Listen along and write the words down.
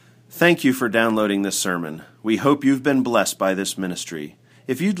Thank you for downloading this sermon. We hope you've been blessed by this ministry.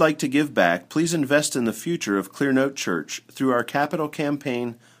 If you'd like to give back, please invest in the future of Clearnote Church through our capital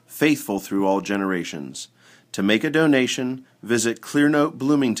campaign, Faithful Through All Generations. To make a donation, visit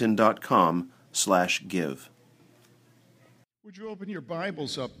clearnotebloomington.com/give. Would you open your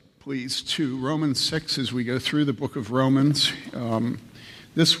Bibles up, please, to Romans 6 as we go through the book of Romans.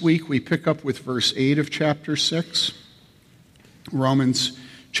 This week we pick up with verse 8 of chapter 6. Romans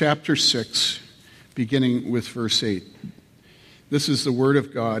chapter 6, beginning with verse 8. This is the word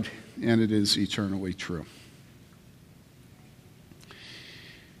of God, and it is eternally true.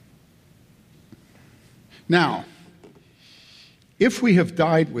 Now, if we have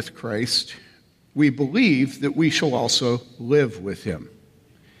died with Christ, we believe that we shall also live with him,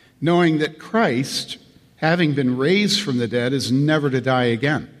 knowing that Christ, having been raised from the dead, is never to die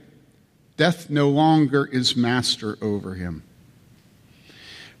again. Death no longer is master over him.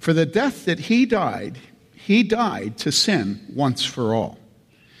 For the death that he died to sin once for all.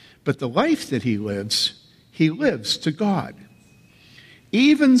 But the life that he lives to God.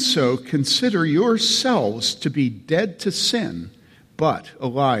 Even so, consider yourselves to be dead to sin, but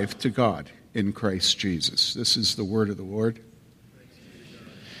alive to God in Christ Jesus. This is the word of the Lord.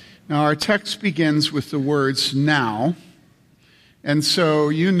 Now, our text begins with the words, now. And so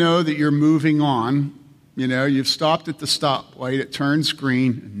you know that you're moving on. You know, you've stopped at the stoplight, it turns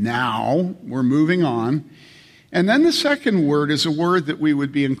green. Now, we're moving on. And then the second word is a word that we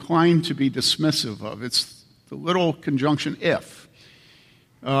would be inclined to be dismissive of. It's the little conjunction if.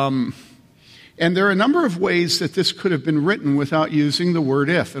 And there are a number of ways that this could have been written without using the word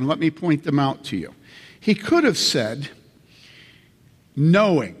if, and let me point them out to you. He could have said,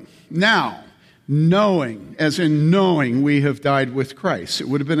 knowing. Now, knowing, as in knowing we have died with Christ. It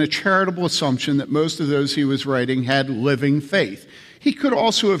would have been a charitable assumption that most of those he was writing had living faith. He could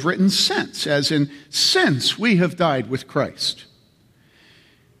also have written since, as in since we have died with Christ.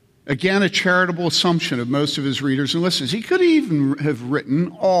 Again, a charitable assumption of most of his readers and listeners. He could even have written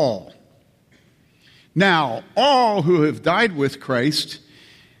all. Now, all who have died with Christ,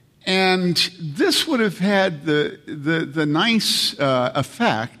 and this would have had the nice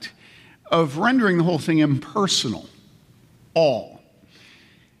effect of rendering the whole thing impersonal. All.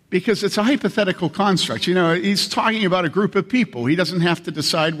 Because it's a hypothetical construct. You know, he's talking about a group of people. He doesn't have to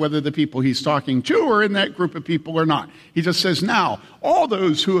decide whether the people he's talking to are in that group of people or not. He just says, now, all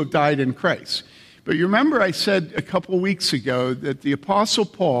those who have died in Christ. But you remember I said a couple weeks ago that the Apostle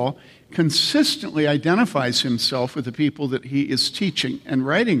Paul consistently identifies himself with the people that he is teaching and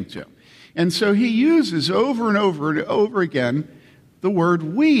writing to. And so he uses over and over and over again the word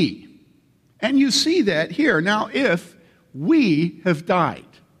we. And you see that here. Now, if we have died.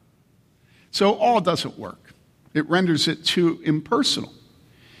 So all doesn't work. It renders it too impersonal.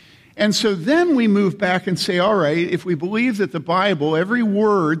 And so then we move back and say, all right, if we believe that the Bible, every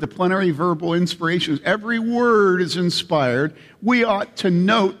word, the plenary verbal inspirations, every word is inspired, we ought to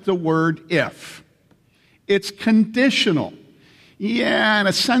note the word if. It's conditional. Yeah, in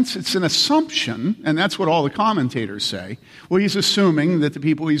a sense, it's an assumption, and that's what all the commentators say. Well, he's assuming that the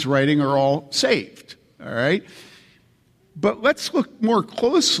people he's writing are all saved, all right? But let's look more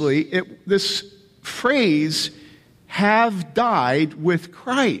closely at this phrase, have died with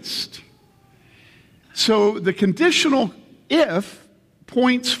Christ. So the conditional if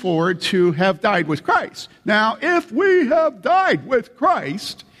points forward to have died with Christ. Now, if we have died with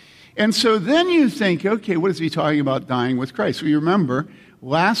Christ, and so then you think, okay, what is he talking about dying with Christ? Well, you remember,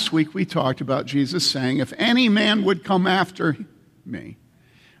 last week we talked about Jesus saying, if any man would come after me,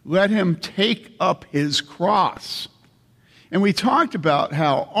 let him take up his cross. And we talked about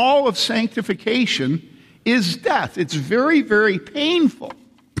how all of sanctification is death. It's very, very painful.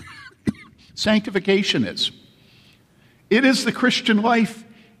 Sanctification is. It is the Christian life.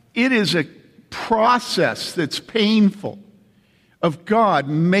 It is a process that's painful of God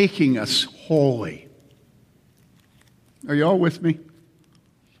making us holy. Are you all with me?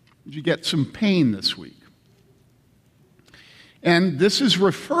 Did you get some pain this week? And this is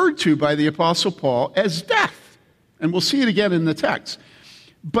referred to by the Apostle Paul as death. And we'll see it again in the text.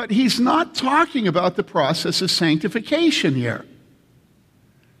 But he's not talking about the process of sanctification here.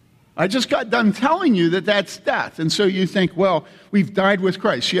 I just got done telling you that that's death. And so you think, well, we've died with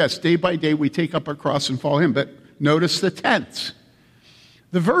Christ. Yes, day by day we take up our cross and follow him. But notice the tense.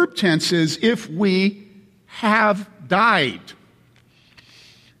 The verb tense is if we have died.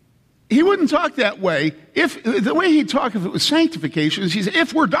 He wouldn't talk that way. The way he'd talk if it was sanctification is he said,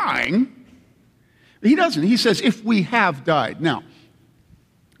 if we're dying. He doesn't. He says, if we have died. Now,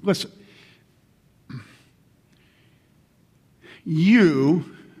 listen. You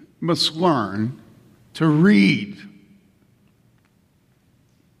must learn to read.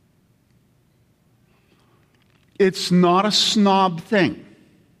 It's not a snob thing.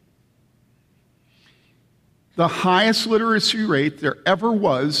 The highest literacy rate there ever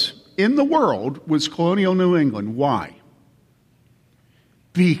was in the world was colonial New England. Why?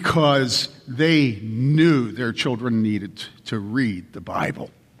 Because they knew their children needed to read the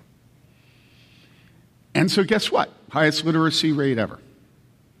Bible. And so guess what? Highest literacy rate ever.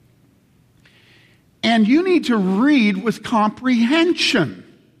 And you need to read with comprehension.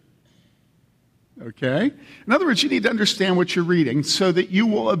 Okay? In other words, you need to understand what you're reading so that you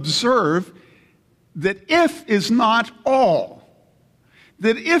will observe that if is not all,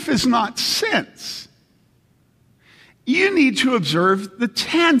 that if is not since. You need to observe the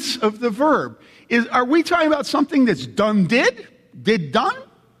tense of the verb. Are we talking about something that's done did done?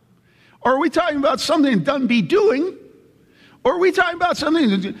 Or are we talking about something done be doing? Or are we talking about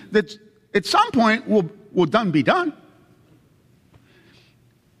something that at some point will done be done?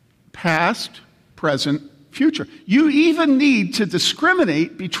 Past, present, future. You even need to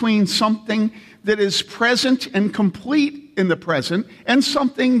discriminate between something that is present and complete in the present and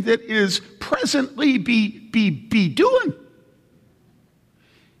something that is presently be doing.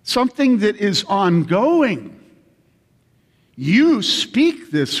 Something that is ongoing. You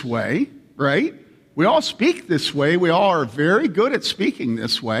speak this way, right? We all speak this way. We all are very good at speaking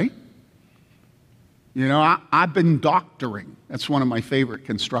this way. You know, I've been doctoring. That's one of my favorite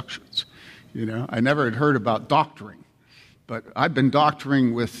constructions. You know, I never had heard about doctoring, but I've been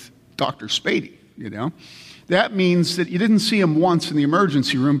doctoring with Dr. Spady, you know. That means that you didn't see him once in the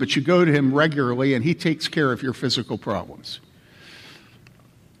emergency room, but you go to him regularly and he takes care of your physical problems.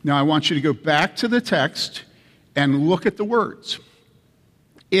 Now, I want you to go back to the text and look at the words.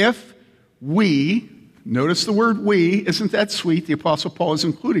 If we, notice the word we, isn't that sweet? The Apostle Paul is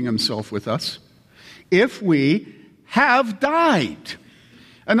including himself with us. If we have died.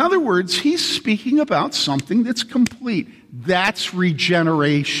 In other words, he's speaking about something that's complete. That's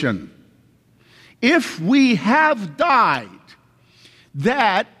regeneration. If we have died,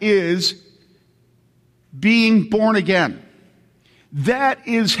 that is being born again. That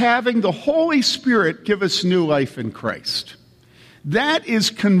is having the Holy Spirit give us new life in Christ. That is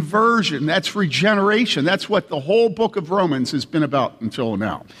conversion. That's regeneration. That's what the whole book of Romans has been about until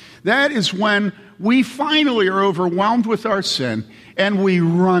now. That is when we finally are overwhelmed with our sin and we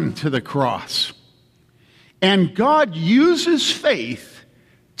run to the cross. And God uses faith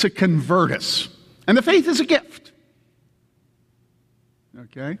to convert us. And the faith is a gift.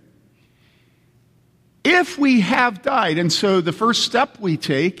 Okay? If we have died, and so the first step we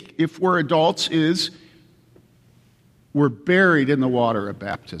take, if we're adults, is we're buried in the water of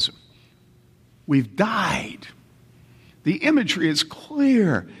baptism. We've died. The imagery is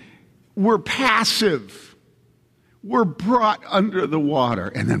clear. We're passive. We're brought under the water,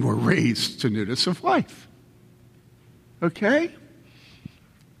 and then we're raised to newness of life. Okay?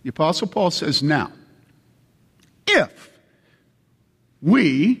 The Apostle Paul says, now, if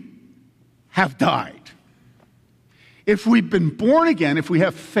we have died, if we've been born again, if we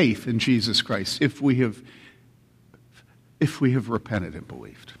have faith in Jesus Christ, if we have repented and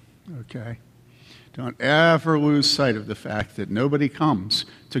believed, okay? Don't ever lose sight of the fact that nobody comes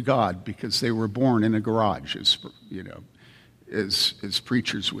to God because they were born in a garage, as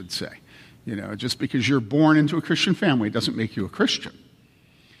preachers would say. You know, just because you're born into a Christian family doesn't make you a Christian.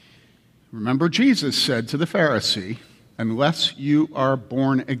 Remember, Jesus said to the Pharisee, unless you are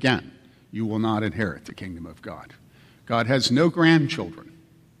born again, you will not inherit the kingdom of God. God has no grandchildren.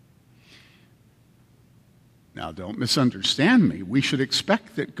 Now, don't misunderstand me. We should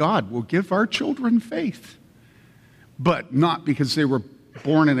expect that God will give our children faith, but not because they were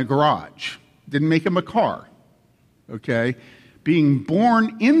born in a garage. Didn't make them a car, okay? Being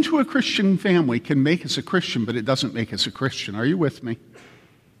born into a Christian family can make us a Christian, but it doesn't make us a Christian. Are you with me?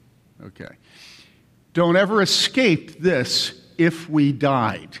 Okay. Don't ever escape this if we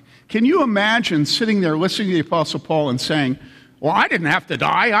died. Can you imagine sitting there listening to the Apostle Paul and saying, well, I didn't have to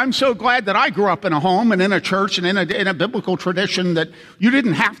die. I'm so glad that I grew up in a home and in a church and in a biblical tradition that you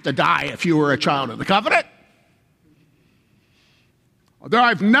didn't have to die if you were a child of the covenant.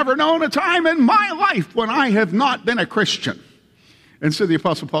 I've never known a time in my life when I have not been a Christian. And so the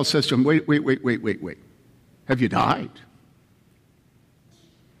Apostle Paul says to him, wait. Have you died?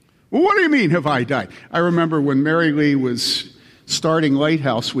 Well, what do you mean, have I died? I remember when Mary Lee was starting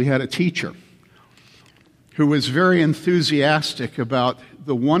Lighthouse, we had a teacher who was very enthusiastic about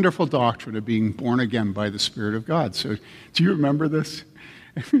the wonderful doctrine of being born again by the Spirit of God. So do you remember this?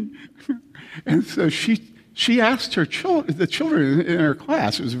 And so she she asked the children in her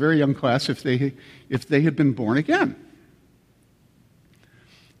class, it was a very young class, if they had been born again.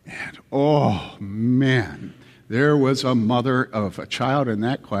 And oh man, there was a mother of a child in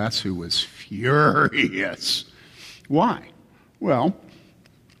that class who was furious. Why? Well,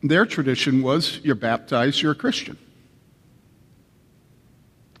 their tradition was you're baptized, you're a Christian.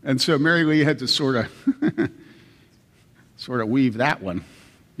 And so Mary Lee had to sort of weave that one,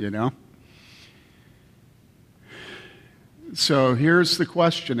 you know. So here's the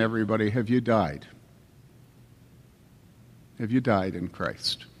question, everybody. Have you died? Have you died in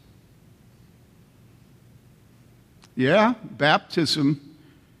Christ? Yeah, baptism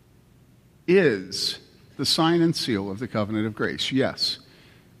is the sign and seal of the covenant of grace. Yes.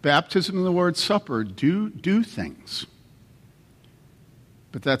 Baptism and the Lord's Supper do things.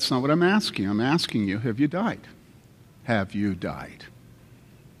 But that's not what I'm asking. I'm asking you, have you died? Have you died?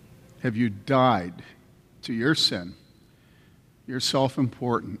 Have you died to your sin, your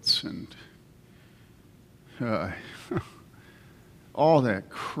self-importance, and all that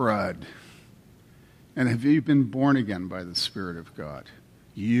crud? And have you been born again by the Spirit of God?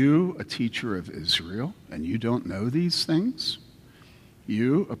 You, a teacher of Israel, and you don't know these things?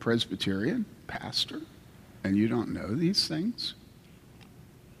 You, a Presbyterian pastor, and you don't know these things?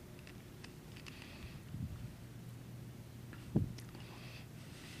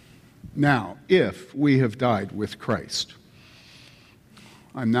 Now, if we have died with Christ,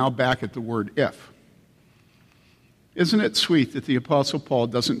 I'm now back at the word if. Isn't it sweet that the Apostle Paul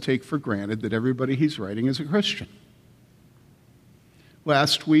doesn't take for granted that everybody he's writing is a Christian?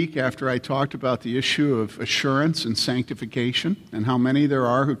 Last week, after I talked about the issue of assurance and sanctification and how many there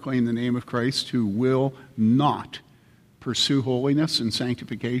are who claim the name of Christ who will not pursue holiness and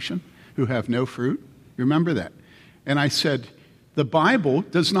sanctification, who have no fruit, you remember that? And I said, the Bible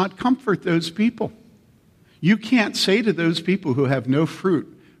does not comfort those people. You can't say to those people who have no fruit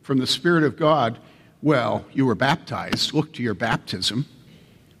from the Spirit of God, well, you were baptized, look to your baptism,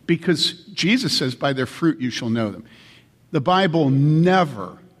 because Jesus says, by their fruit you shall know them. The Bible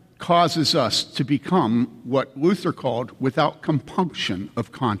never causes us to become what Luther called without compunction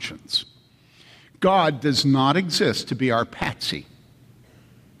of conscience. God does not exist to be our patsy.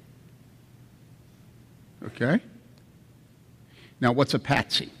 Okay? Now, what's a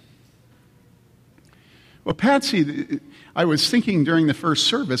patsy? Well, patsy, I was thinking during the first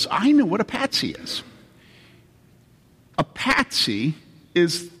service, I know what a patsy is. A patsy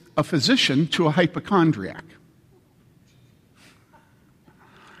is a physician to a hypochondriac.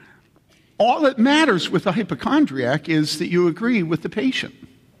 All that matters with a hypochondriac is that you agree with the patient.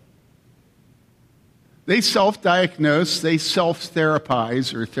 They self-diagnose, they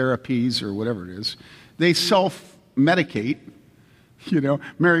self-therapize or therapies or whatever it is. They self-medicate. You know,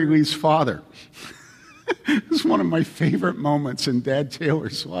 Mary Lee's father. It's one of my favorite moments in Dad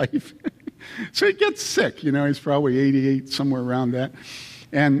Taylor's life. So he gets sick, you know, he's probably 88, somewhere around that.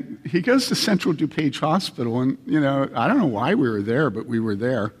 And he goes to Central DuPage Hospital, and, you know, I don't know why we were there, but we were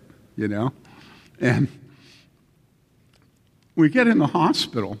there, you know. And we get in the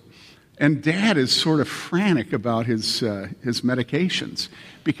hospital, and Dad is sort of frantic about his medications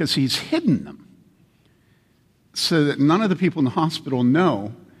because he's hidden them so that none of the people in the hospital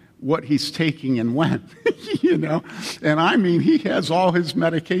know what he's taking and when, you know. And I mean, he has all his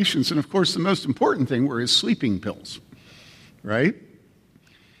medications. And, of course, the most important thing were his sleeping pills, right?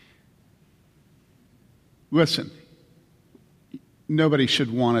 Listen, nobody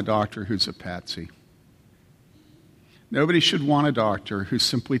should want a doctor who's a patsy. Nobody should want a doctor who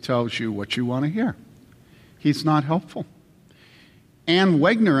simply tells you what you want to hear. He's not helpful. Ann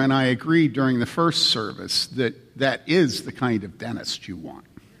Wegner and I agreed during the first service that that is the kind of dentist you want.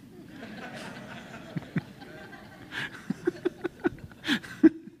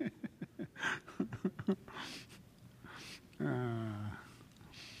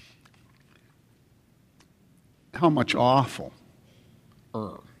 How much awful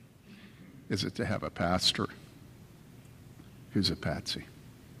is it to have a pastor who's a patsy?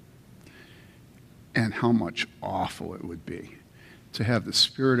 And how much awful it would be to have the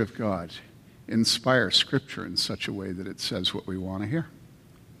Spirit of God inspire Scripture in such a way that it says what we want to hear.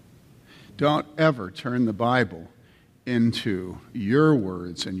 Don't ever turn the Bible into your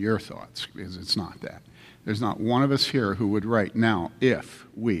words and your thoughts, because it's not that. There's not one of us here who would write, now, if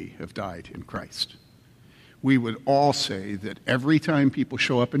we have died in Christ. We would all say that every time people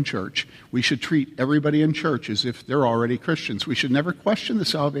show up in church, we should treat everybody in church as if they're already Christians. We should never question the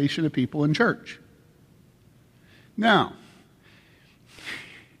salvation of people in church. Now,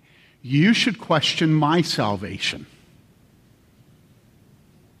 you should question my salvation.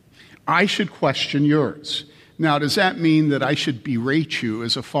 I should question yours. Now, does that mean that I should berate you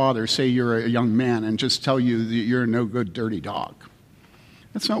as a father, say you're a young man, and just tell you that you're a no good, dirty dog?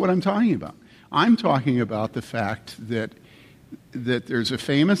 That's not what I'm talking about. I'm talking about the fact that there's a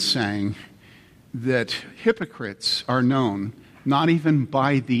famous saying that hypocrites are known not even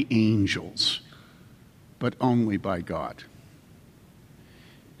by the angels, but only by God.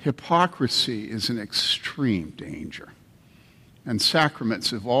 Hypocrisy is an extreme danger, and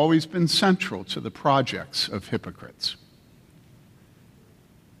sacraments have always been central to the projects of hypocrites.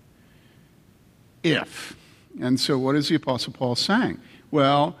 And so what is the Apostle Paul saying?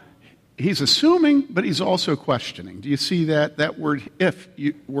 Well, he's assuming, but he's also questioning. Do you see that? That word if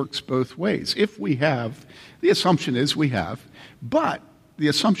works both ways. If we have, the assumption is we have, but the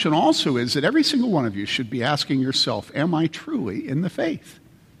assumption also is that every single one of you should be asking yourself, am I truly in the faith?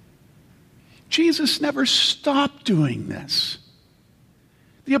 Jesus never stopped doing this.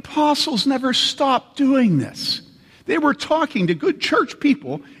 The apostles never stopped doing this. They were talking to good church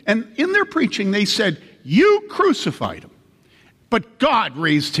people, and in their preaching they said, you crucified him, but God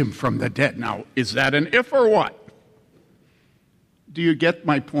raised him from the dead. Now, is that an if or what? Do you get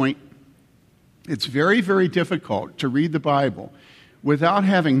my point? It's very, very difficult to read the Bible without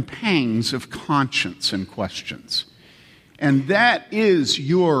having pangs of conscience and questions. And that is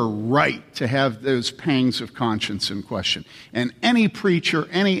your right to have those pangs of conscience and question. And any preacher,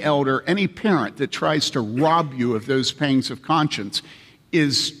 any elder, any parent that tries to rob you of those pangs of conscience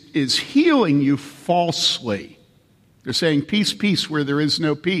is healing you falsely. They're saying, peace, peace, where there is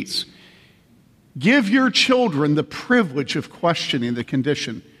no peace. Give your children the privilege of questioning the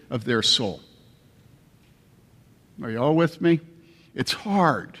condition of their soul. Are you all with me? It's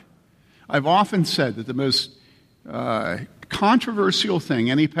hard. I've often said that the most controversial thing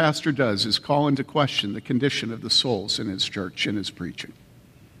any pastor does is call into question the condition of the souls in his church, in his preaching.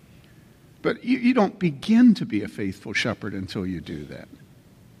 But you don't begin to be a faithful shepherd until you do that.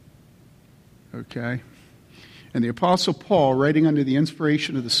 Okay? And the Apostle Paul, writing under the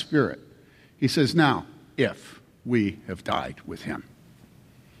inspiration of the Spirit, he says, now, if we have died with him.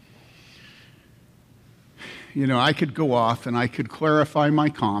 You know, I could go off and I could clarify my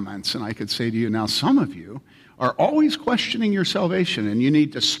comments and I could say to you, now some of you are always questioning your salvation and you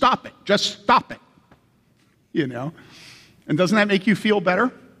need to stop it. Just stop it. You know? And doesn't that make you feel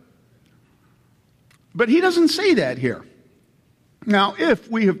better? But he doesn't say that here. Now, if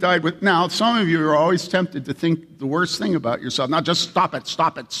we have died with... Now, some of you are always tempted to think the worst thing about yourself. Now, just stop it,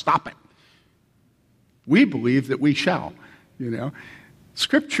 stop it, stop it. We believe that we shall, you know.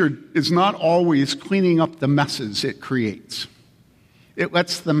 Scripture is not always cleaning up the messes it creates. It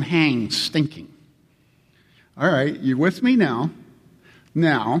lets them hang stinking. All right, you with me now?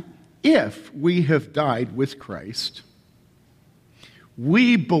 Now, if we have died with Christ,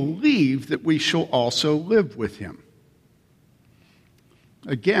 we believe that we shall also live with him.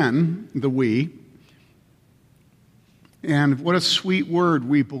 Again, the we. And what a sweet word,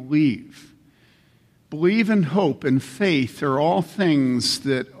 we believe. Believe and hope and faith are all things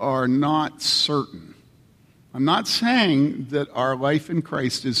that are not certain. I'm not saying that our life in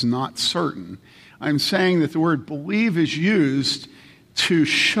Christ is not certain. I'm saying that the word believe is used to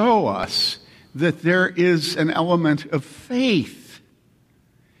show us that there is an element of faith.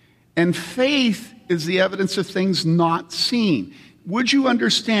 And faith is the evidence of things not seen. Would you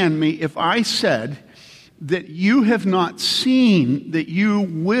understand me if I said that you have not seen that you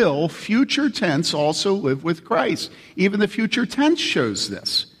will, future tense, also live with Christ? Even the future tense shows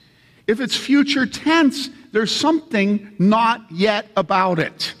this. If it's future tense, there's something not yet about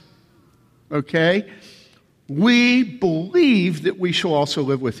it. Okay? We believe that we shall also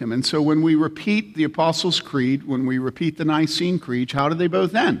live with him. And so when we repeat the Apostles' Creed, when we repeat the Nicene Creed, how do they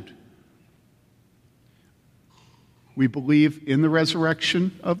both end? We believe in the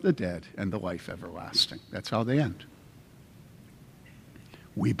resurrection of the dead and the life everlasting. That's how they end.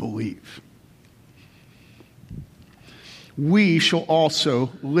 We believe. We shall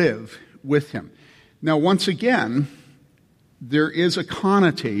also live with him. Now, once again, there is a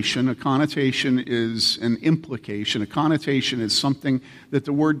connotation. A connotation is an implication. A connotation is something that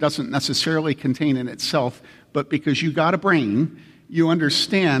the word doesn't necessarily contain in itself, but because you got a brain, you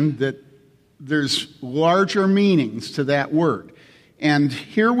understand that there's larger meanings to that word. And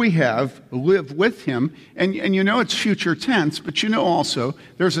here we have live with him, and you know it's future tense, but you know also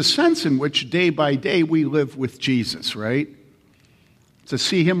there's a sense in which day by day we live with Jesus, right? To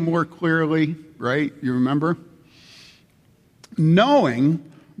see him more clearly, right? You remember?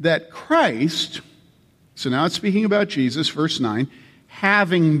 Knowing that Christ, so now it's speaking about Jesus, verse 9,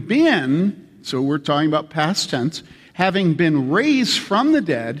 having been, so we're talking about past tense, having been raised from the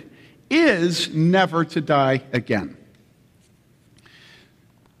dead, is never to die again.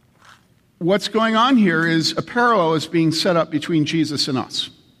 What's going on here is a parallel is being set up between Jesus and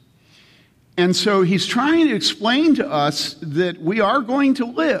us. And so he's trying to explain to us that we are going to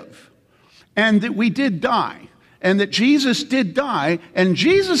live and that we did die and that Jesus did die and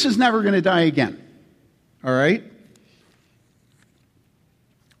Jesus is never going to die again. All right?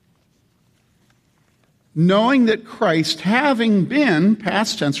 Knowing that Christ, having been,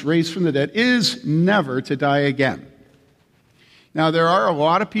 past tense, raised from the dead, is never to die again. Now, there are a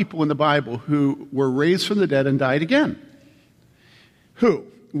lot of people in the Bible who were raised from the dead and died again. Who?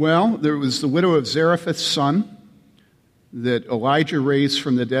 Well, there was the widow of Zarephath's son that Elijah raised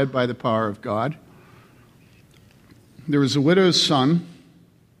from the dead by the power of God. There was a widow's son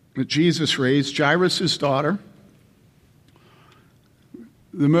that Jesus raised, Jairus' daughter.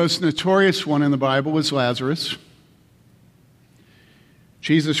 The most notorious one in the Bible was Lazarus.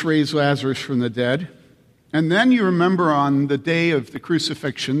 Jesus raised Lazarus from the dead. And then you remember on the day of the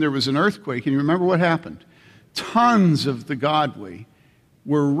crucifixion, there was an earthquake, and you remember what happened? Tons of the godly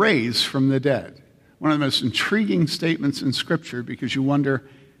were raised from the dead. One of the most intriguing statements in Scripture, because you wonder,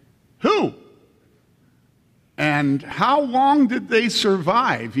 who? And how long did they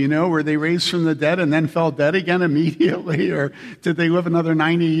survive? You know, were they raised from the dead and then fell dead again immediately? Or did they live another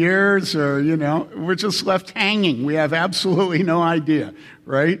 90 years? Or, you know, we're just left hanging. We have absolutely no idea,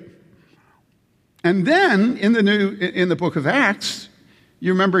 right? And then in the book of Acts,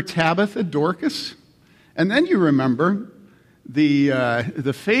 you remember Tabitha, Dorcas? And then you remember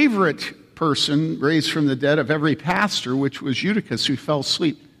the favorite person raised from the dead of every pastor, which was Eutychus, who fell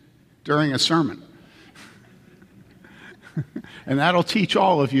asleep during a sermon. And that'll teach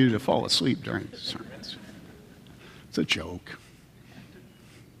all of you to fall asleep during the sermons. It's a joke.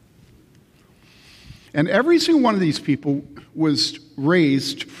 And every single one of these people was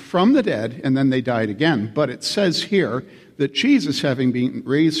raised from the dead, and then they died again. But it says here that Jesus, having been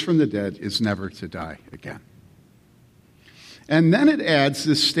raised from the dead, is never to die again. And then it adds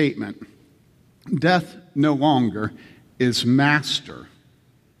this statement, death no longer is master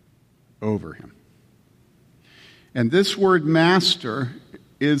over him. And this word master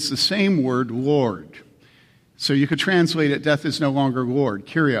is the same word Lord. So you could translate it, death is no longer Lord,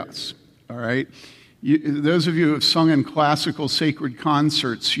 Kyrios, all right? Those of you who have sung in classical sacred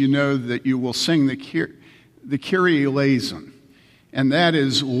concerts, you know that you will sing the Kyrie eleison, and that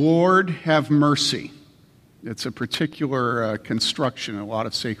is, Lord, have mercy. It's a particular construction in a lot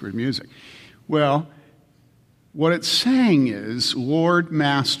of sacred music. Well, what it's saying is Lord,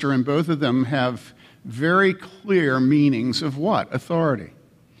 Master, and both of them have very clear meanings of what? Authority.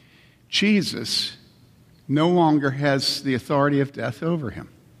 Jesus no longer has the authority of death over him.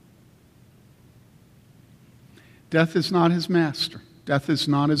 Death is not his master. Death is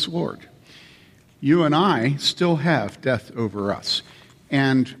not his Lord. You and I still have death over us.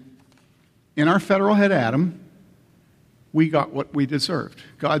 And in our federal head Adam, we got what we deserved.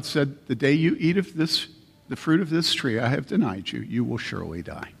 God said, the day you eat of the fruit of this tree I have denied you, you will surely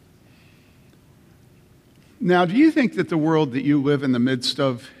die. Now, do you think that the world that you live in the midst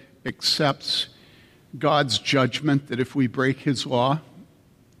of accepts God's judgment that if we break his law,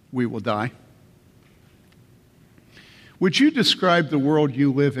 we will die? Would you describe the world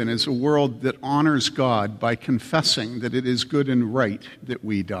you live in as a world that honors God by confessing that it is good and right that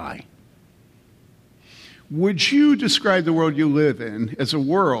we die? Would you describe the world you live in as a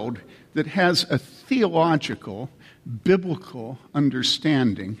world that has a theological, biblical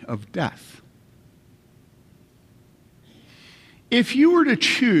understanding of death? If you were to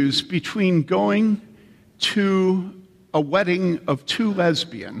choose between going to a wedding of two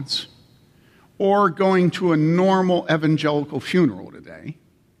lesbians or going to a normal evangelical funeral today,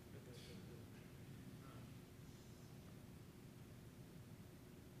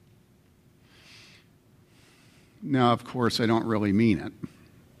 now, of course, I don't really mean it,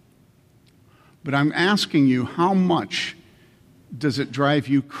 but I'm asking you, how much does it drive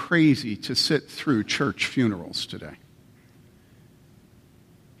you crazy to sit through church funerals today?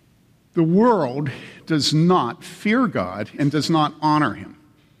 The world does not fear God and does not honor him.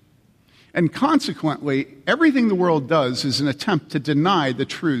 And consequently, everything the world does is an attempt to deny the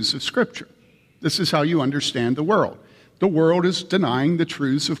truths of Scripture. This is how you understand the world. The world is denying the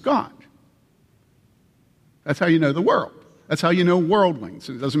truths of God. That's how you know the world. That's how you know worldlings.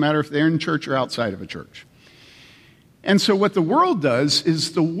 It doesn't matter if they're in church or outside of a church. And so what the world does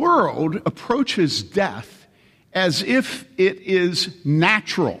is the world approaches death as if it is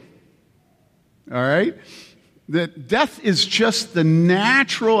natural. All right? That death is just the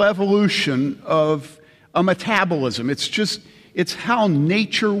natural evolution of a metabolism. It's just, It's how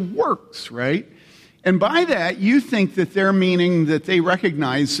nature works, right? And by that, you think that they're meaning that they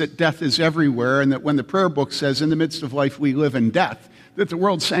recognize that death is everywhere and that when the prayer book says, in the midst of life we live in death, that the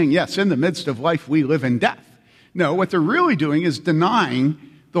world's saying, yes, in the midst of life we live in death. No, what they're really doing is denying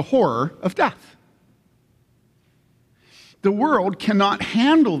the horror of death. The world cannot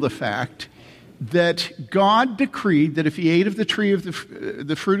handle the fact that God decreed that if he ate of the tree of the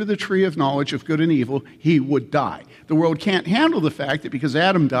fruit of the tree of knowledge of good and evil, he would die. The world can't handle the fact that because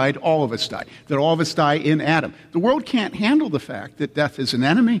Adam died, all of us die, that all of us die in Adam. The world can't handle the fact that death is an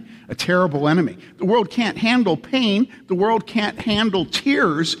enemy, a terrible enemy. The world can't handle pain. The world can't handle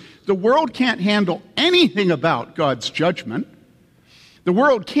tears. The world can't handle anything about God's judgment. The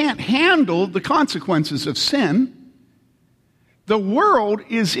world can't handle the consequences of sin. The world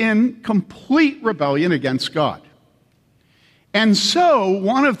is in complete rebellion against God. And so,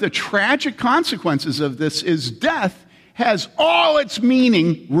 one of the tragic consequences of this is death has all its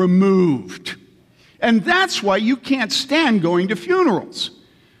meaning removed. And that's why you can't stand going to funerals.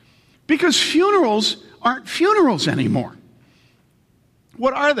 Because funerals aren't funerals anymore.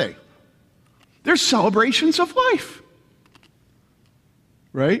 What are they? They're celebrations of life.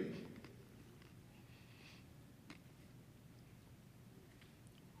 Right?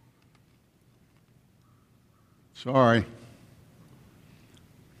 Sorry.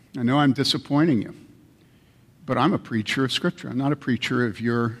 I know I'm disappointing you, but I'm a preacher of Scripture. I'm not a preacher of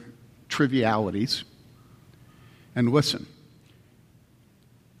your trivialities. And listen,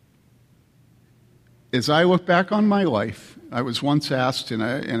 as I look back on my life, I was once asked in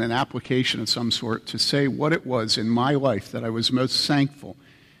an application of some sort to say what it was in my life that I was most thankful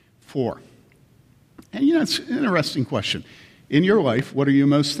for. And it's an interesting question. In your life, what are you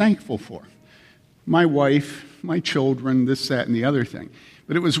most thankful for? My wife, my children, this, that, and the other thing.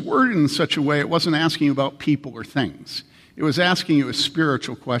 But it was worded in such a way it wasn't asking about people or things. It was asking you a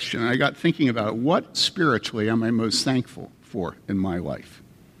spiritual question. And I got thinking about it. What spiritually am I most thankful for in my life?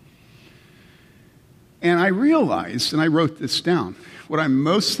 And I realized, and I wrote this down, what I'm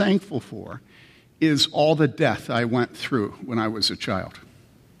most thankful for is all the death I went through when I was a child.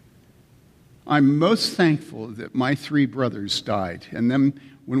 I'm most thankful that my 3 brothers died, and then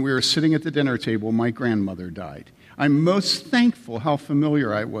when we were sitting at the dinner table, my grandmother died. I'm most thankful how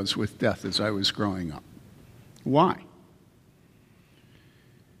familiar I was with death as I was growing up. Why?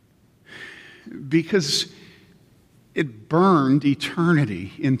 Because it burned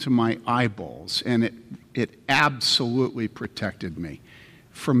eternity into my eyeballs, and it absolutely protected me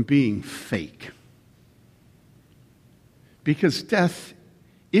from being fake. Because death,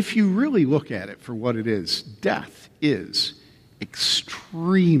 if you really look at it for what it is, death is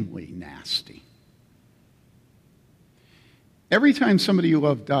extremely nasty. Every time somebody you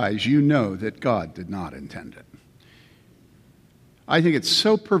love dies, you know that God did not intend it. I think it's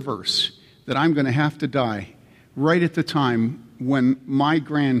so perverse that I'm going to have to die right at the time when my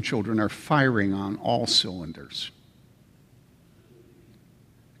grandchildren are firing on all cylinders.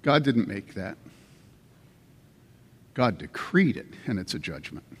 God didn't make that. God decreed it, and it's a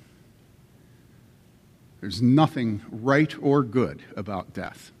judgment. There's nothing right or good about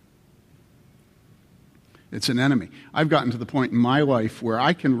death. It's an enemy. I've gotten to the point in my life where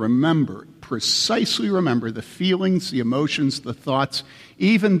I can precisely remember the feelings, the emotions, the thoughts,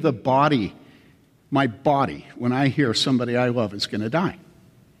 even the body, my body, when I hear somebody I love is going to die.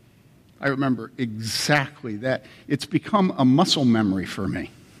 I remember exactly that. It's become a muscle memory for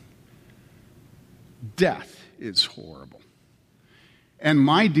me. Death is horrible. And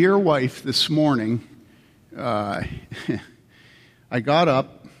my dear wife this morning, I got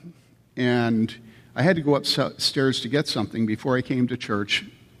up and I had to go upstairs to get something before I came to church,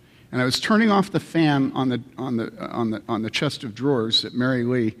 and I was turning off the fan on the chest of drawers that Mary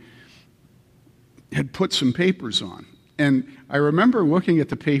Lee had put some papers on. And I remember looking at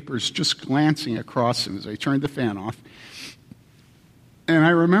the papers, just glancing across them as I turned the fan off. And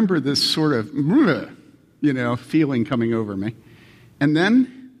I remember this sort of, feeling coming over me. And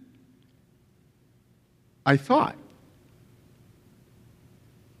then I thought,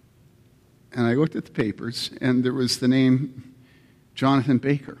 and I looked at the papers, and there was the name Jonathan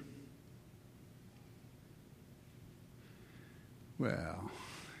Baker. Well,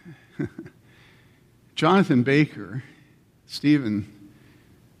 Jonathan Baker, Stephen's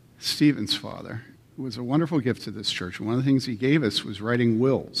father, was a wonderful gift to this church. One of the things he gave us was writing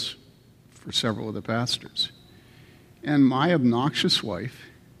wills for several of the pastors. And my obnoxious wife,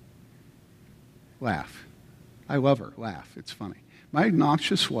 laugh. I love her, laugh, it's funny. My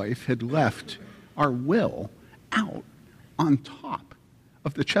obnoxious wife had left our will out on top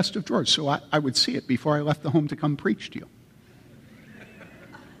of the chest of drawers, so I would see it before I left the home to come preach to you.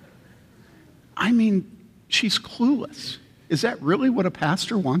 I mean, she's clueless. Is that really what a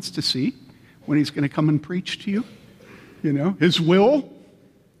pastor wants to see when he's going to come and preach to you? You know, his will?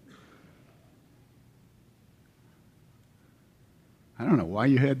 I don't know why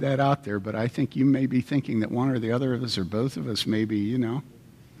you had that out there, but I think you may be thinking that one or the other of us or both of us may be, you know.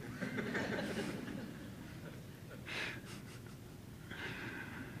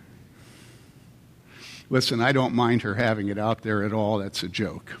 Listen, I don't mind her having it out there at all. That's a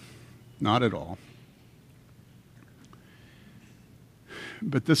joke. Not at all.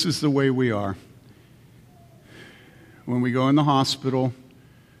 But this is the way we are. When we go in the hospital,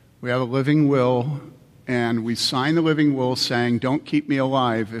 we have a living will, and we sign the living will saying, don't keep me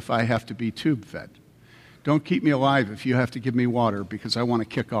alive if I have to be tube fed. Don't keep me alive if you have to give me water because I want to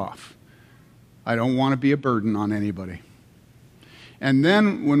kick off. I don't want to be a burden on anybody. And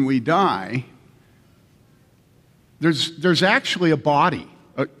then when we die, there's actually a body,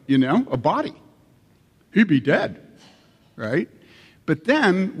 a body. He'd be dead, right? But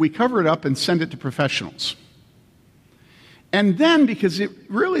then we cover it up and send it to professionals. And then, because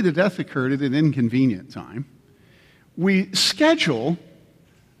the death occurred at an inconvenient time, we schedule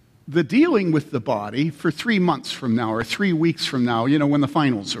the dealing with the body for 3 months from now or 3 weeks from now, when the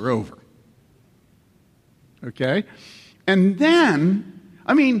finals are over. Okay? And then,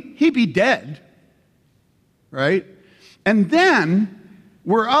 he'd be dead, right? And then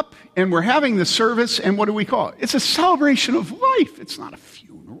we're up and we're having the service, and what do we call it? It's a celebration of life. It's not a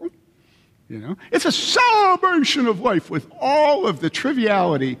funeral. It's a celebration of life with all of the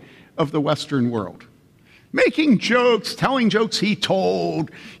triviality of the Western world. Making jokes, telling jokes he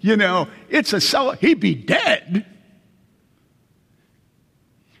told, he'd be dead.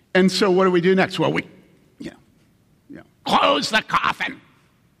 And so what do we do next? Well, we close the coffin.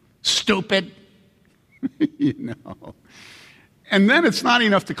 Stupid. And then it's not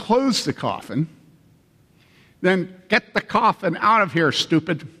enough to close the coffin. Then get the coffin out of here,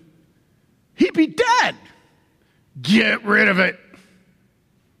 stupid. He'd be dead. Get rid of it.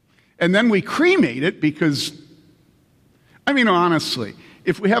 And then we cremate it because, honestly,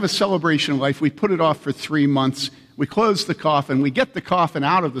 if we have a celebration of life, we put it off for 3 months, we close the coffin, we get the coffin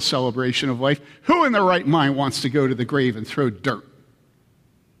out of the celebration of life. Who in their right mind wants to go to the grave and throw dirt?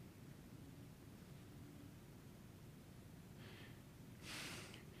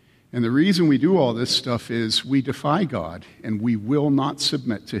 And the reason we do all this stuff is we defy God, and we will not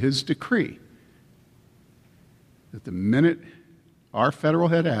submit to his decree that the minute our federal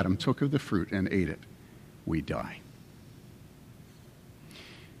head Adam took of the fruit and ate it, we die.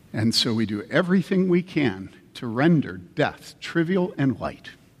 And so we do everything we can to render death trivial and light.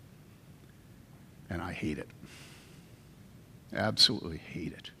 And I hate it. Absolutely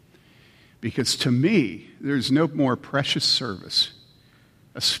hate it. Because to me, there's no more precious service,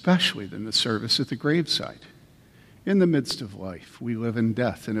 especially than the service at the graveside. In the midst of life, we live in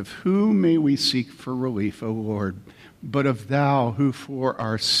death, and of whom may we seek for relief, O Lord, but of thou who for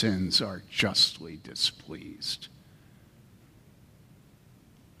our sins art justly displeased.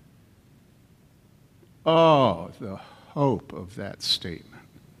 Oh, the hope of that statement.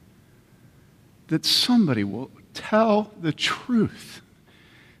 That somebody will tell the truth,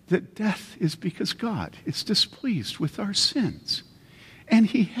 that death is because God is displeased with our sins. And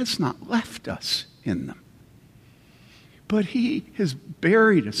he has not left us in them. But he has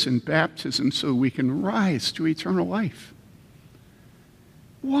buried us in baptism so we can rise to eternal life.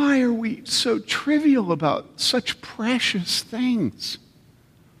 Why are we so trivial about such precious things?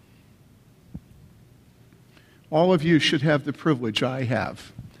 All of you should have the privilege I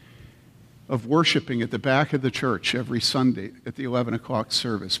have of worshiping at the back of the church every Sunday at the 11 o'clock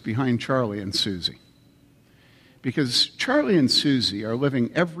service behind Charlie and Susie. Because Charlie and Susie are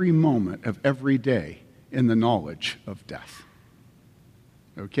living every moment of every day in the knowledge of death.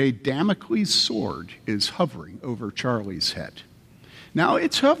 Okay, Damocles' sword is hovering over Charlie's head. Now,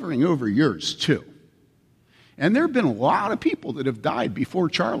 it's hovering over yours too. And there have been a lot of people that have died before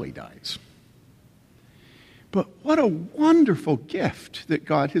Charlie dies. But what a wonderful gift that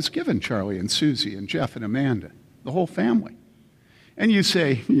God has given Charlie and Susie and Jeff and Amanda, the whole family. And you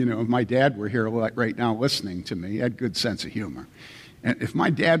say, if my dad were here right now listening to me, he had a good sense of humor. And if my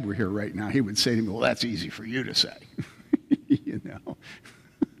dad were here right now, he would say to me, well, that's easy for you to say.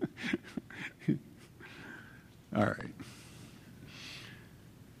 All right.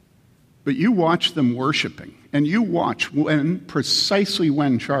 But you watch them worshiping, and you watch precisely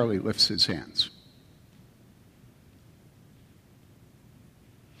when Charlie lifts his hands.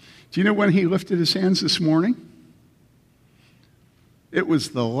 Do you know when he lifted his hands this morning? It was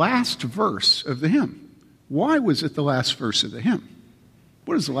the last verse of the hymn. Why was it the last verse of the hymn?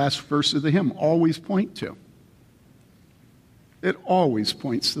 What does the last verse of the hymn always point to? It always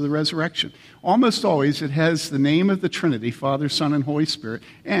points to the resurrection. Almost always it has the name of the Trinity, Father, Son, and Holy Spirit,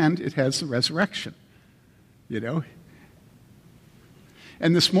 and it has the resurrection. You know?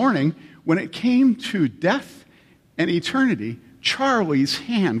 And this morning, when it came to death and eternity, Charlie's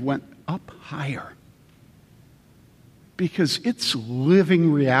hand went up higher. Because it's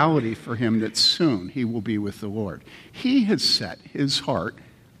living reality for him that soon he will be with the Lord. He has set his heart,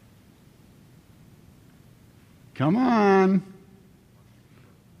 come on,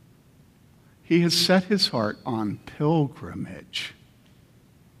 he has set his heart on pilgrimage,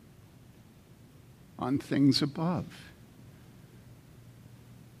 on things above.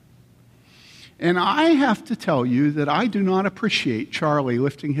 And I have to tell you that I do not appreciate Charlie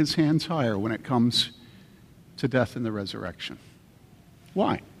lifting his hands higher when it comes to death and the resurrection.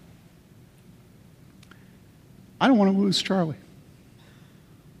 Why? I don't want to lose Charlie.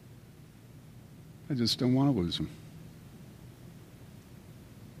 I just don't want to lose him.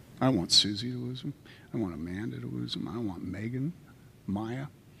 I don't want Susie to lose him. I don't want Amanda to lose him. I don't want Megan, Maya.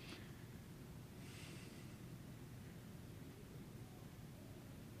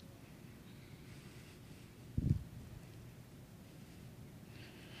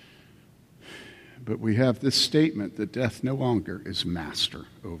 But we have this statement that death no longer is master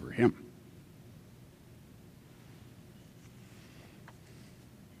over him.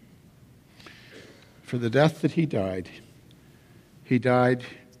 For the death that he died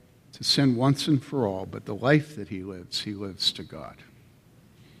to sin once and for all, but the life that he lives to God.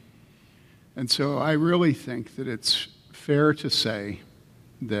 And so I really think that it's fair to say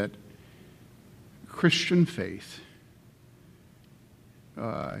that Christian faith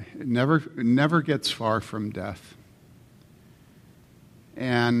never gets far from death.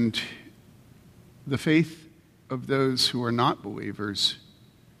 And the faith of those who are not believers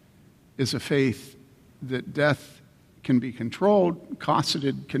is a faith that death can be controlled,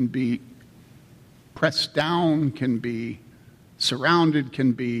 cosseted, can be pressed down, can be surrounded,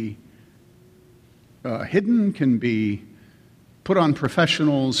 can be hidden, can be put on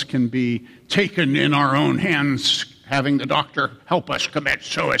professionals, can be taken in our own hands, having the doctor help us commit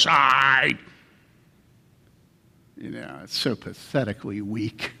suicide. You know, it's so pathetically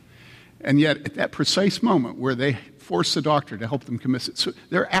weak. And yet, at that precise moment where they force the doctor to help them commit suicide,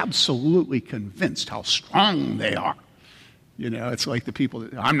 they're absolutely convinced how strong they are. You know, it's like the people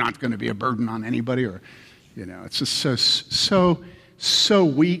that, I'm not going to be a burden on anybody, or, you know, it's just so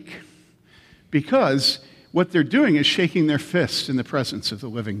weak, because what they're doing is shaking their fist in the presence of the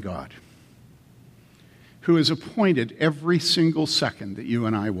living God, who has appointed every single second that you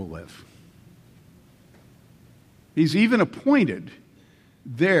and I will live. He's even appointed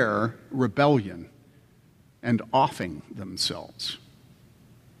their rebellion and offing themselves.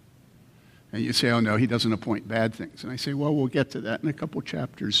 And you say, oh no, he doesn't appoint bad things. And I say, well, we'll get to that in a couple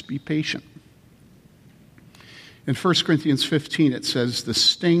chapters. Be patient. In 1 Corinthians 15, it says, the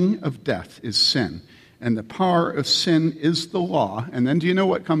sting of death is sin, and the power of sin is the law. And then do you know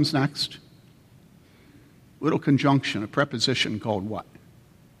what comes next? Little conjunction, a preposition called what?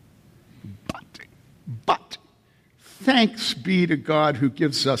 But. Thanks be to God who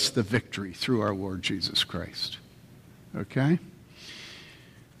gives us the victory through our Lord Jesus Christ. Okay?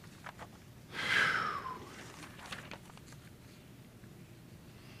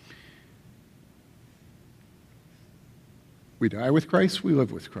 We die with Christ, we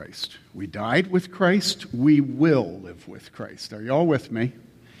live with Christ. We died with Christ, we will live with Christ. Are you all with me?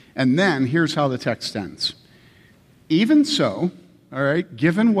 And then, here's how the text ends. Even so, all right,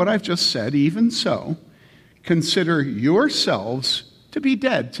 given what I've just said, even so, consider yourselves to be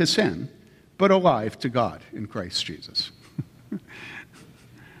dead to sin, but alive to God in Christ Jesus.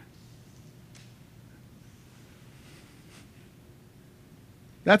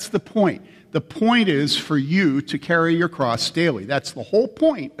 That's the point. The point is for you to carry your cross daily. That's the whole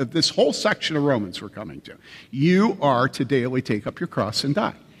point of this whole section of Romans we're coming to. You are to daily take up your cross and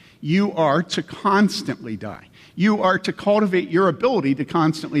die. You are to constantly die. You are to cultivate your ability to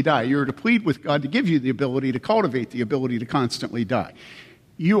constantly die. You are to plead with God to give you the ability to cultivate the ability to constantly die.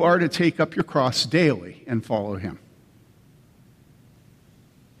 You are to take up your cross daily and follow him.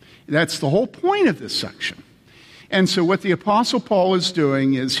 That's the whole point of this section. And so what the Apostle Paul is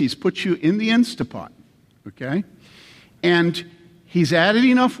doing is he's put you in the Instapot, okay? And he's added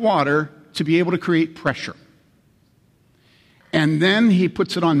enough water to be able to create pressure. And then he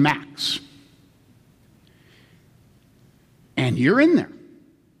puts it on max. And you're in there.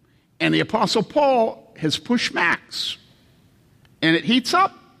 And the Apostle Paul has pushed max. And it heats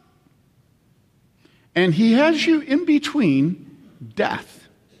up. And he has you in between death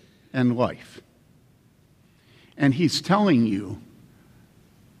and life. And he's telling you,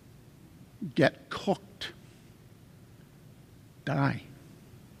 get cooked. Die.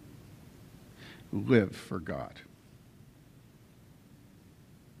 Live for God.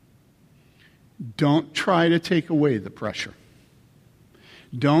 Don't try to take away the pressure.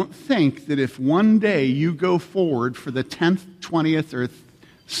 Don't think that if one day you go forward for the 10th, 20th, or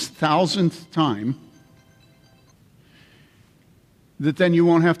 1,000th time, that then you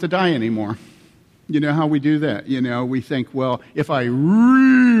won't have to die anymore. You know how we do that? We think, well, if I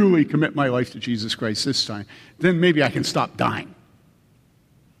really commit my life to Jesus Christ this time, then maybe I can stop dying.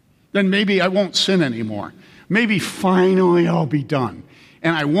 Then maybe I won't sin anymore. Maybe finally I'll be done.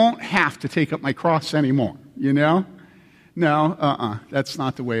 And I won't have to take up my cross anymore, No, that's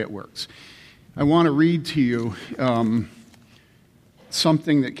not the way it works. I want to read to you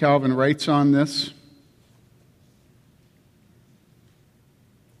something that Calvin writes on this.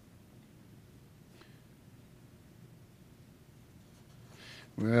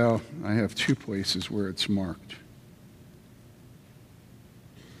 Well, I have two places where it's marked.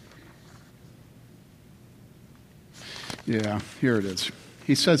 Yeah, here it is.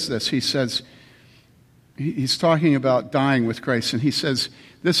 He says this. He says, he's talking about dying with Christ, and he says,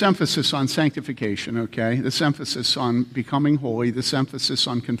 this emphasis on sanctification, okay, this emphasis on becoming holy, this emphasis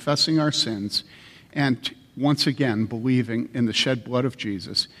on confessing our sins, and once again, believing in the shed blood of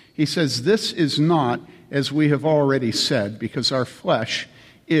Jesus. He says, this is not, as we have already said, because our flesh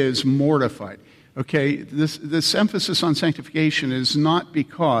is mortified. Okay, this emphasis on sanctification is not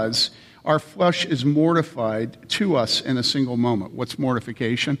because our flesh is mortified to us in a single moment. What's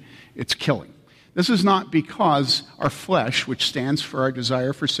mortification? It's killing. This is not because our flesh, which stands for our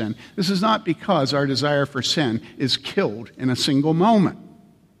desire for sin, this is not because our desire for sin is killed in a single moment.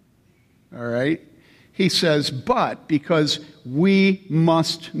 All right? He says, but because we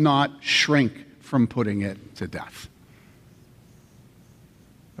must not shrink from putting it to death.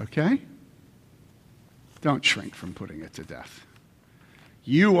 Okay? Don't shrink from putting it to death.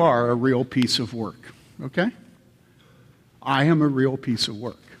 You are a real piece of work, okay? I am a real piece of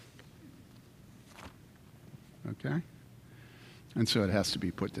work, okay? And so it has to be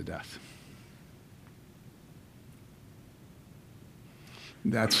put to death.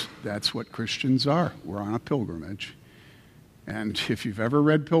 That's what Christians are. We're on a pilgrimage. And if you've ever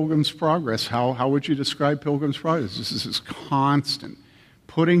read Pilgrim's Progress, how would you describe Pilgrim's Progress? This is this constant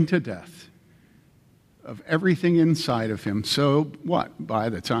putting to death of everything inside of him. So what? By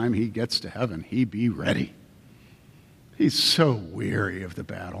the time he gets to heaven, he be ready. He's so weary of the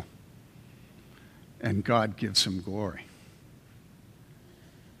battle. And God gives him glory.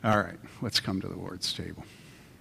 All right, let's come to the Lord's table.